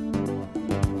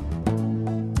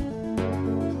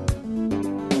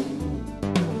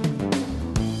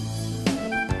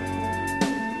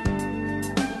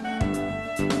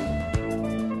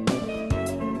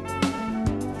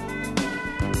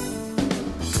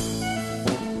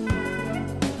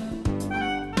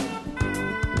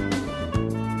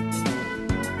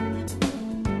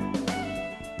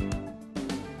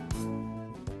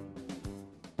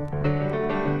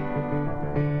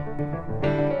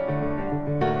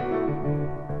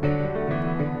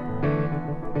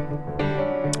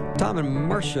 Thom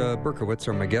and Marsha Berkowitz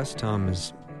are my guests. Thom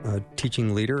is a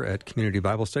teaching leader at Community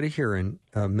Bible Study here in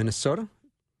Minnesota,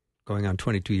 going on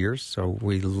 22 years. So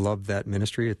we love that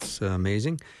ministry. It's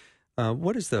amazing.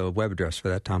 What is the web address for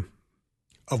that, Thom?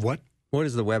 Of what? What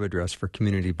is the web address for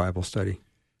Community Bible Study?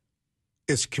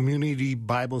 It's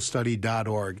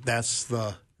communitybiblestudy.org. That's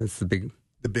the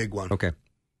big one. Okay.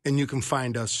 And you can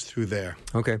find us through there.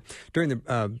 Okay. During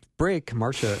the break,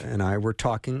 Marsha and I were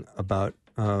talking about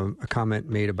a comment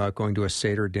made about going to a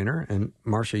Seder dinner. And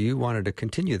Marsha, you wanted to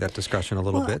continue that discussion a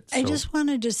little bit. I just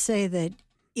wanted to say that,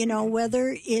 whether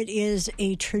it is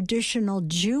a traditional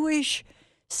Jewish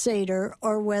Seder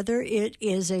or whether it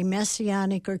is a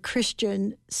Messianic or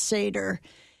Christian Seder,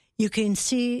 you can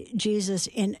see Jesus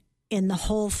in the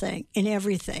whole thing, in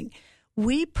everything.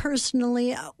 We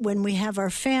personally, when we have our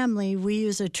family, we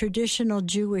use a traditional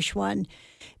Jewish one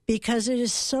because it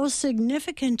is so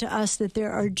significant to us that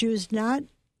there are Jews not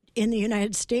in the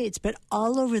United States, but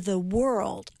all over the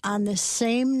world on the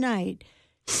same night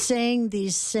saying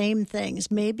these same things,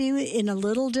 maybe in a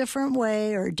little different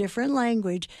way or different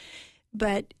language,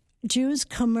 but Jews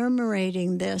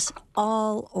commemorating this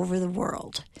all over the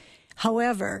world.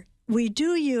 However, we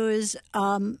do use,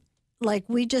 like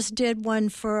we just did one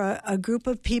for a group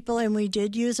of people, and we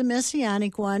did use a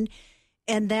Messianic one,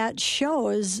 and that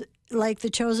shows, like the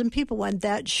Chosen People one,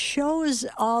 that shows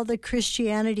all the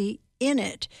Christianity in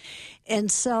it. And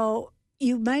so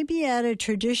you might be at a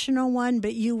traditional one,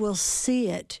 but you will see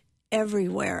it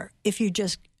everywhere if you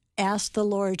just ask the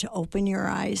Lord to open your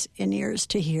eyes and ears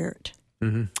to hear it.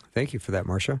 Mm-hmm. Thank you for that,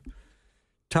 Marsha.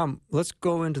 Thom, let's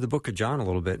go into the book of John a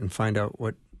little bit and find out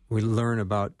what we learn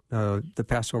about the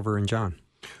Passover in John.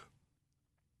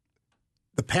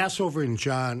 The Passover in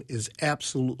John is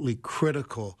absolutely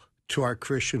critical to our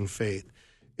Christian faith.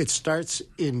 It starts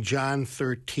in John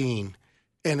 13,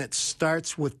 and it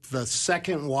starts with the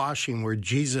second washing where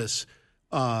Jesus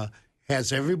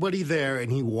has everybody there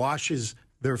and he washes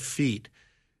their feet.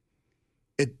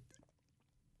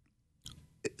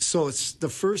 So it's the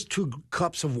first 2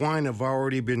 cups of wine have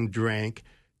already been drank.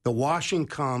 The washing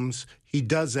comes. He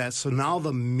does that. So now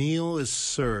the meal is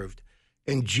served.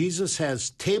 And Jesus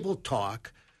has table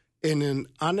talk. And then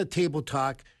on the table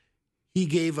talk, he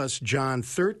gave us John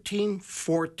 13,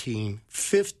 14,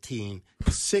 15,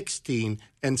 16,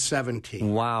 and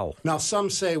 17. Wow. Now, some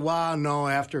say, well, no,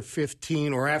 after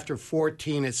 15 or after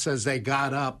 14, it says they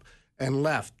got up and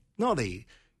left. No, they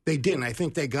didn't. I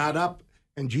think they got up,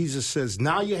 and Jesus says,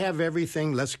 now you have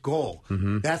everything, let's go.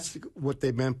 Mm-hmm. That's what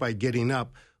they meant by getting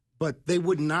up. But they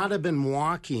would not have been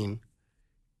walking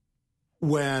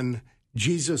when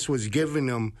Jesus was giving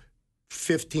them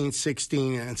 15,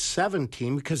 16, and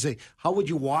 17, because how would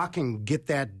you walk and get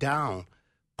that down?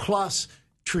 Plus,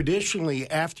 traditionally,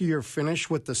 after you're finished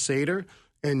with the Seder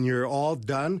and you're all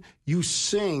done, you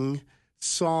sing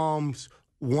Psalms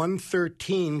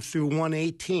 113 through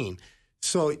 118.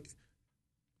 So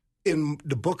in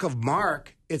the book of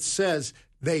Mark, it says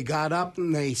they got up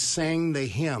and they sang the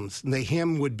hymns. And the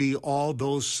hymn would be all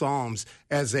those psalms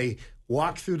as they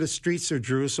walked through the streets of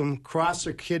Jerusalem, crossed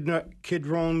the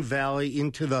Kidron Valley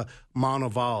into the Mount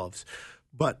of Olives.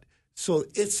 But so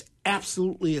it's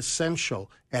absolutely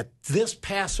essential. At this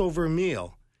Passover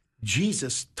meal,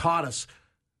 Jesus taught us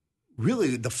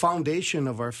really the foundation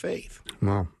of our faith.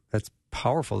 Wow, that's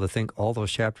powerful to think all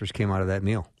those chapters came out of that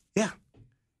meal. Yeah.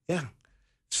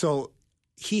 So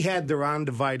he had their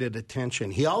undivided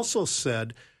attention. He also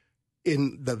said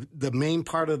in the main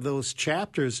part of those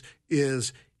chapters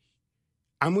is,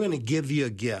 I'm going to give you a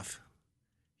gift.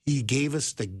 He gave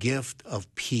us the gift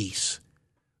of peace.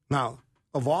 Now,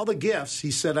 of all the gifts,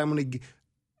 he said, I'm going to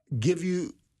give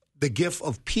you the gift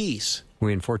of peace.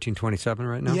 We in 1427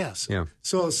 right now? Yes. Yeah.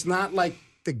 So it's not like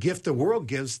the gift the world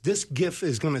gives. This gift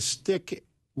is going to stick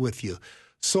with you.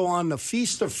 So on the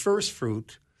Feast of First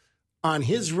Fruit, on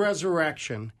his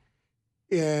resurrection,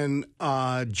 in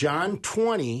John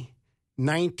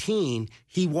 20:19,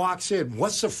 he walks in.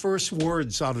 What's the first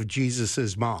words out of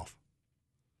Jesus' mouth?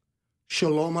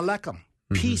 Shalom Aleichem.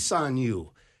 Peace on you.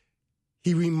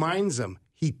 He reminds them.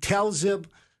 He tells him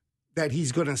that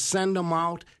he's going to send them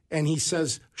out, and he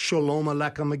says, Shalom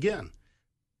Aleichem again.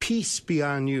 Peace be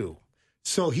on you.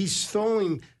 So he's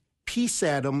throwing peace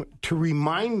at them to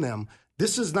remind them,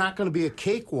 this is not going to be a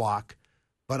cakewalk,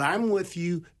 but I'm with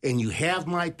you, and you have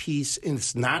my peace, and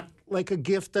it's not like a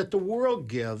gift that the world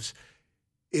gives.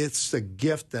 It's the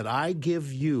gift that I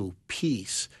give you,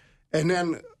 peace. And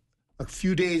then a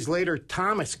few days later,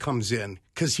 Thomas comes in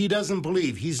because he doesn't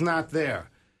believe. He's not there.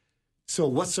 So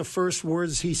what's the first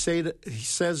words he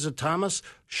says to Thomas?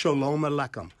 Shalom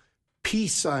Aleichem.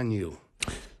 Peace on you.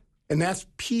 And that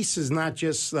peace is not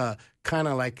just kind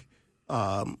of like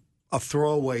a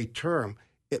throwaway term.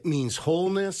 It means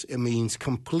wholeness. It means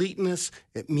completeness.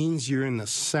 It means you're in the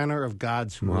center of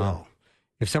God's will.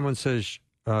 If someone says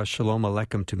Shalom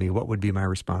Aleichem to me, what would be my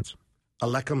response?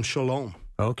 Aleichem Shalom.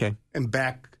 Okay. And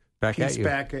back at you.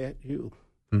 Back at you.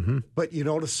 Mm-hmm. But you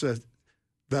notice that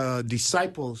the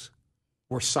disciples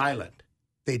were silent.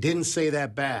 They didn't say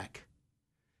that back.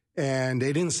 And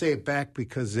they didn't say it back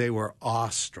because they were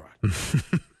awestruck.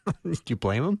 Did you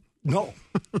blame them? No.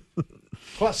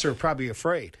 Plus, they're probably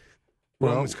afraid.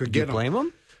 Romans could get do you blame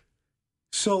them?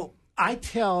 So I'm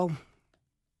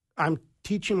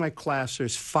teaching my class,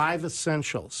 there's 5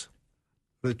 essentials,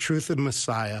 the truth of the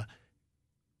Messiah.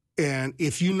 And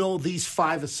if you know these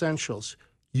 5 essentials,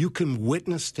 you can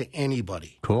witness to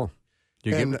anybody. Cool.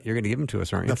 You're going to give them to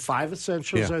us, aren't you? The 5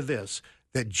 essentials are this,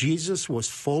 that Jesus was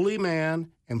fully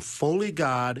man and fully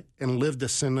God and lived a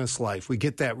sinless life. We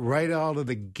get that right out of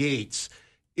the gates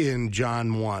in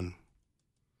John 1.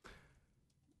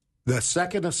 The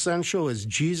second essential is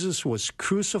Jesus was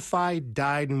crucified,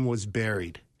 died, and was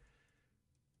buried.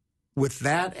 With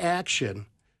that action,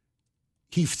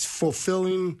 he's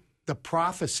fulfilling the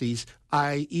prophecies,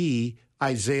 i.e.,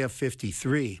 Isaiah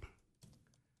 53.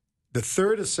 The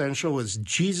third essential is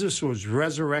Jesus was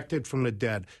resurrected from the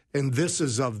dead, and this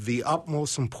is of the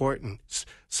utmost importance.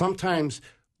 Sometimes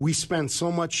we spend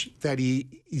so much that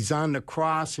he's on the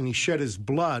cross and he shed his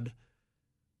blood.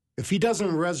 If he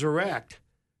doesn't resurrect,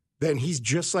 then he's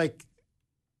just like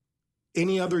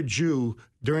any other Jew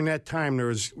during that time. There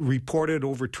was reported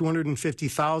over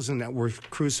 250,000 that were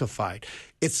crucified.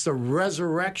 It's the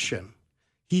resurrection.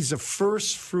 He's the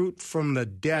first fruit from the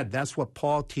dead. That's what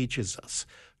Paul teaches us.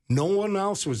 No one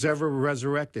else was ever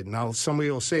resurrected. Now, somebody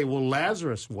will say, well,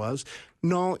 Lazarus was.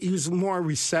 No, he was more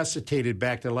resuscitated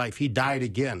back to life. He died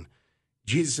again.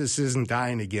 Jesus isn't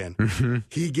dying again. Mm-hmm.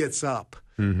 He gets up.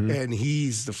 Mm-hmm. And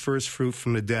he's the first fruit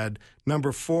from the dead.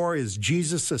 Number 4 is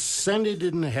Jesus ascended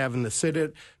into heaven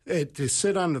to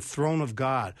sit on the throne of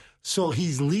God. So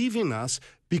he's leaving us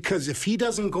because if he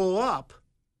doesn't go up,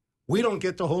 we don't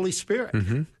get the Holy Spirit.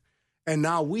 Mm-hmm. And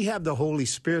now we have the Holy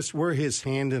Spirit. We're his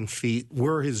hand and feet.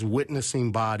 We're his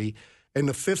witnessing body. And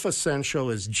the 5th essential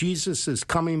is Jesus is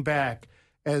coming back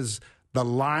as the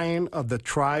Lion of the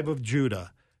tribe of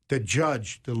Judah to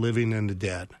judge the living and the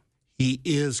dead. He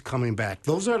is coming back.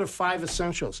 Those are the 5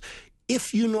 essentials.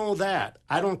 If you know that,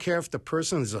 I don't care if the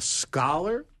person is a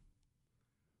scholar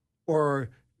or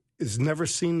has never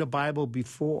seen the Bible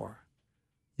before,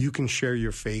 you can share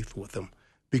your faith with them.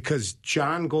 Because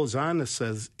John goes on to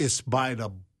says, it's by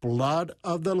the blood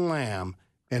of the Lamb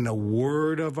and the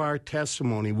word of our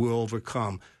testimony we'll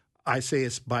overcome. I say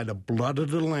it's by the blood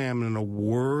of the Lamb and the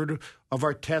word of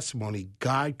our testimony,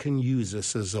 God can use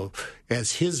us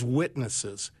as his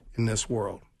witnesses in this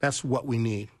world. That's what we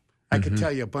need. I could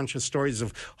tell you a bunch of stories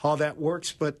of how that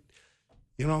works, but,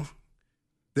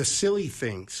 the silly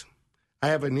things. I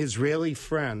have an Israeli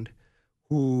friend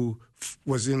who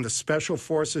was in the Special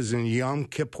Forces in the Yom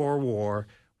Kippur War,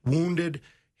 wounded,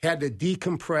 had to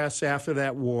decompress after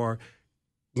that war,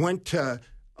 went to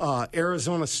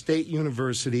Arizona State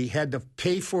University, had to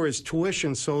pay for his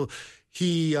tuition, so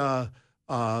he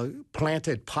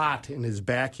planted pot in his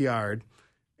backyard.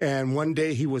 And one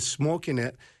day he was smoking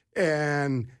it,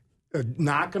 and a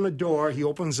knock on the door, he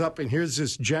opens up, and here's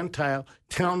this Gentile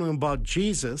telling him about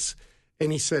Jesus.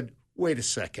 And he said, wait a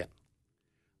second.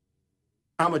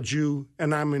 I'm a Jew,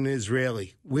 and I'm an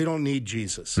Israeli. We don't need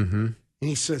Jesus. And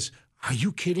he says, are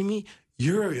you kidding me?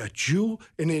 You're a Jew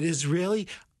and an Israeli?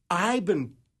 I've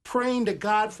been praying to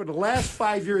God for the last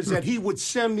 5 years that he would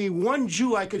send me one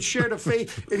Jew I could share the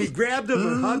faith. And he grabbed him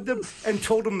and hugged him and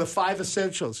told him the 5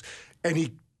 essentials.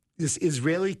 And this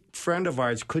Israeli friend of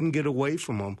ours couldn't get away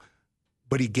from him,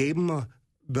 but he gave him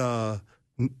the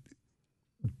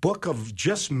book of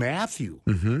just Matthew.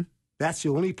 That's the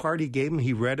only part he gave him.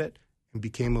 He read it and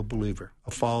became a believer,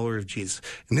 a follower of Jesus.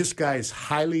 And this guy is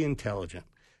highly intelligent,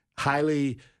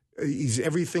 he's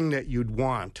everything that you'd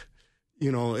want,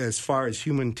 as far as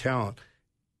human talent.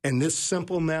 And this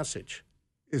simple message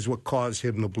is what caused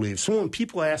him to believe. So when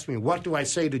people ask me, what do I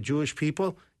say to Jewish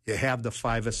people? You have the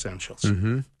 5 essentials.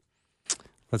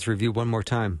 Let's review one more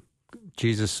time.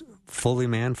 Jesus, fully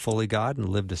man, fully God, and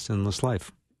lived a sinless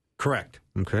life. Correct.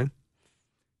 Okay.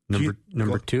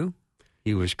 Number 2,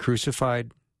 he was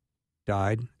crucified,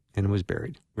 died, and was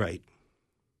buried. Right.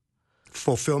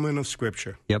 Fulfillment of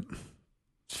Scripture. Yep.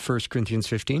 1 Corinthians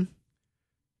 15.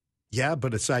 Yeah,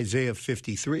 but it's Isaiah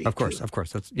 53. Of course.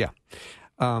 That's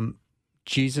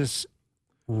Jesus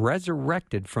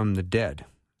resurrected from the dead.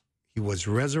 He was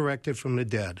resurrected from the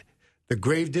dead. The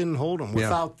grave didn't hold him.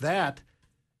 Without that,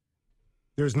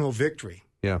 there's no victory.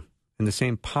 Yeah. And the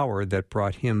same power that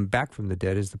brought him back from the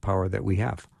dead is the power that we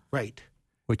have. Right.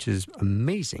 Which is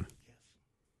amazing.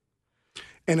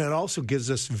 And it also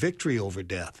gives us victory over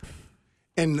death.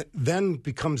 And then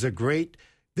becomes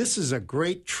this is a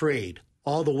great trade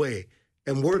all the way.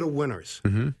 And we're the winners.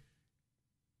 In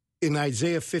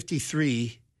Isaiah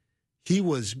 53, he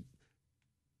was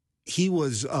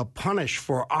punished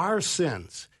for our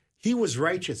sins. He was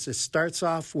righteous. It starts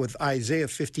off with Isaiah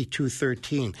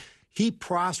 52:13. He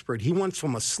prospered. He went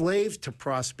from a slave to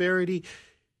prosperity.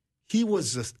 He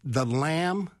was the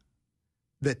lamb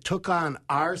that took on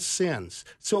our sins.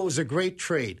 So it was a great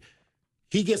trade.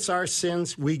 He gets our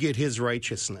sins, we get his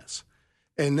righteousness.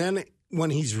 And then when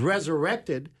he's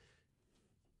resurrected,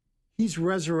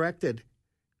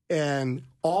 and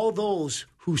all those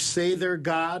who say they're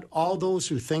God, all those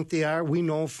who think they are, we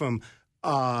know from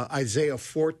Isaiah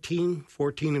 14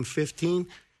 and 15,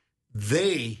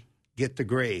 they get the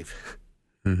grave.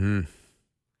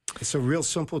 It's a real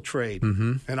simple trade,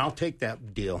 and I'll take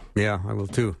that deal. Yeah, I will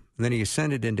too. And then he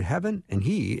ascended into heaven, and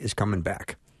he is coming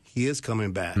back. He is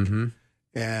coming back.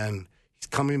 And he's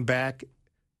coming back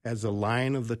as a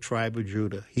Lion of the tribe of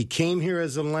Judah. He came here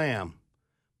as a lamb,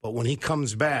 but when he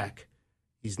comes back,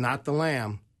 he's not the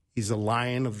lamb. He's a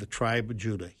Lion of the tribe of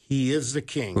Judah. He is the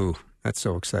king. Ooh, that's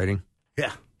so exciting.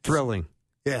 Yeah. Thrilling.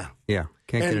 Yeah. Yeah,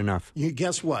 can't get enough. You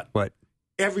guess what? What?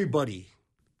 Everybody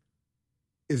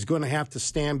is going to have to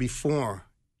stand before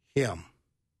him.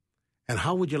 And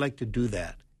how would you like to do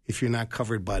that if you're not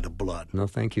covered by the blood? No,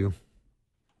 thank you.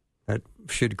 That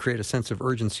should create a sense of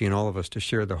urgency in all of us to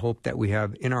share the hope that we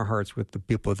have in our hearts with the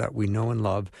people that we know and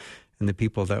love and the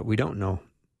people that we don't know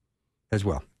as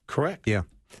well. Correct. Yeah.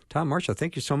 Tom, Marsha,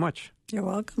 thank you so much. You're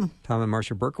welcome. Tom and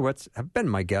Marsha Berkowitz have been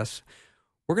my guests.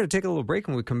 We're going to take a little break.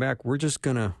 When we come back, we're just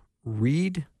going to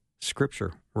read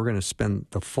Scripture. We're going to spend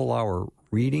the full hour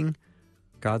reading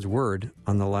God's Word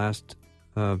on the last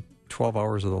 12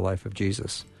 hours of the life of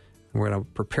Jesus. We're going to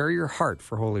prepare your heart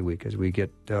for Holy Week as we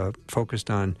get focused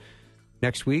on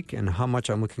next week and how much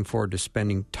I'm looking forward to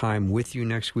spending time with you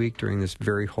next week during this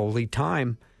very holy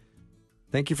time.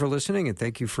 Thank you for listening, and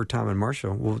thank you for Tom and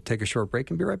Marsha. We'll take a short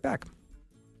break and be right back.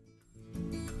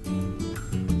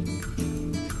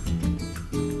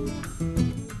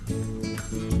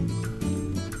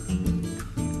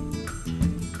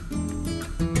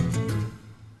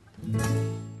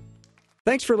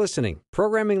 Thanks for listening.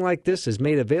 Programming like this is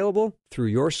made available through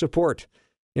your support.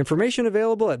 Information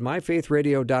available at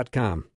myfaithradio.com.